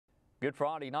Good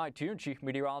Friday night to you. Chief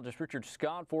Meteorologist Richard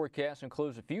Scott. Forecast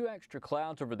includes a few extra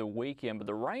clouds over the weekend, but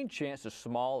the rain chance is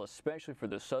small, especially for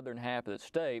the southern half of the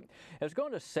state. As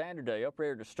going to Saturday, upper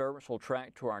air disturbance will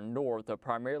track to our north,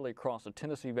 primarily across the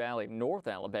Tennessee Valley, North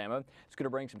Alabama. It's going to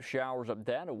bring some showers up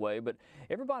that way, but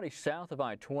everybody south of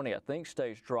I-20, I think,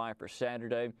 stays dry for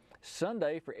Saturday.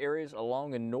 Sunday, for areas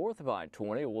along and north of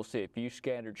I-20, we'll see a few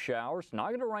scattered showers. Not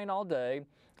going to rain all day.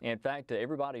 In fact,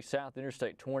 everybody south of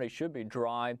Interstate 20 should be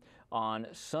dry on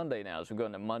Sunday now. As we go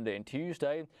into Monday and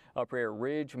Tuesday, upper air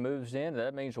ridge moves in.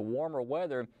 That means warmer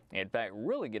weather. In fact,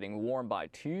 really getting warm by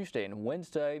Tuesday and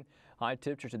Wednesday. High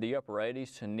temperatures to the upper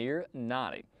 80s to near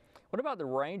 90. What about the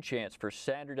rain chance for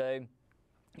Saturday?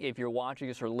 If you're watching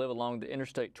us or live along the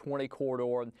Interstate 20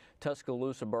 corridor,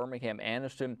 Tuscaloosa, Birmingham,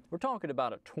 Anniston, we're talking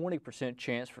about a 20%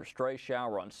 chance for stray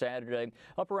shower on Saturday.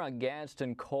 Up around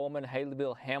Gadsden, Coleman,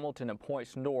 Haleyville, Hamilton, and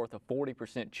points north, a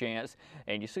 40% chance.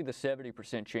 And you see the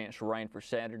 70% chance for rain for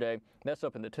Saturday. That's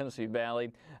up in the Tennessee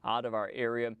Valley, out of our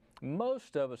area.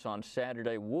 Most of us on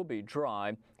Saturday will be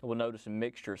dry. We'll notice a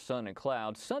mixture of sun and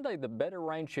clouds. Sunday, the better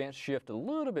rain chance shift a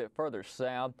little bit further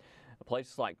south.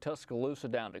 Places like Tuscaloosa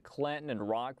down to Clinton and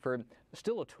Rockford,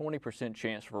 still a 20%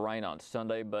 chance for rain on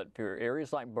Sunday, but for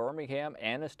areas like Birmingham,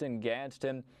 Anniston,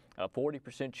 Gadsden, a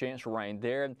 40% chance for rain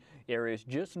there. Areas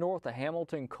just north of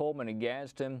Hamilton, Coleman, and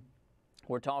Gadsden,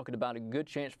 we're talking about a good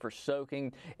chance for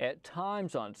soaking at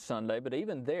times on Sunday, but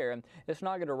even there, it's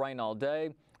not going to rain all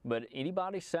day. But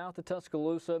anybody south of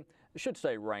Tuscaloosa should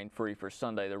stay rain-free for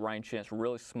Sunday. The rain chance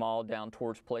really small down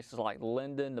towards places like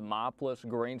Linden, Demopolis,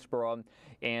 Greensboro,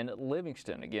 and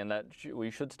Livingston. Again,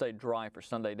 we should stay dry for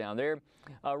Sunday down there.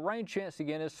 Rain chance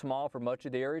again is small for much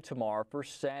of the area tomorrow. For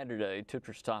Saturday,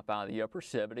 temperatures top out of the upper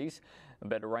 70s. A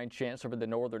better rain chance over the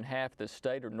northern half of the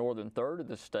state or northern third of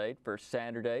the state for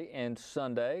Saturday and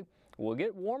Sunday. We'll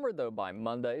get warmer though by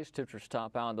Mondays. Temperatures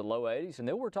top out in the low 80s, and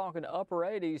then we're talking upper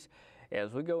 80s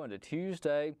as we go into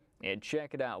Tuesday. And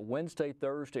check it out, Wednesday,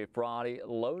 Thursday, Friday,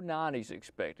 low 90s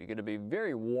expected. Going to be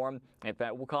very warm. In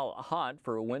fact, we'll call it hot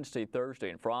for Wednesday,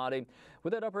 Thursday, and Friday.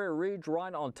 With that upper air ridge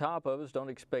right on top of us, don't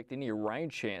expect any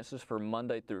rain chances for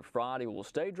Monday through Friday. We'll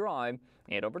stay dry,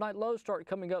 and overnight lows start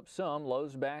coming up some.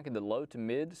 Lows back in the low to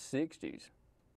mid 60s.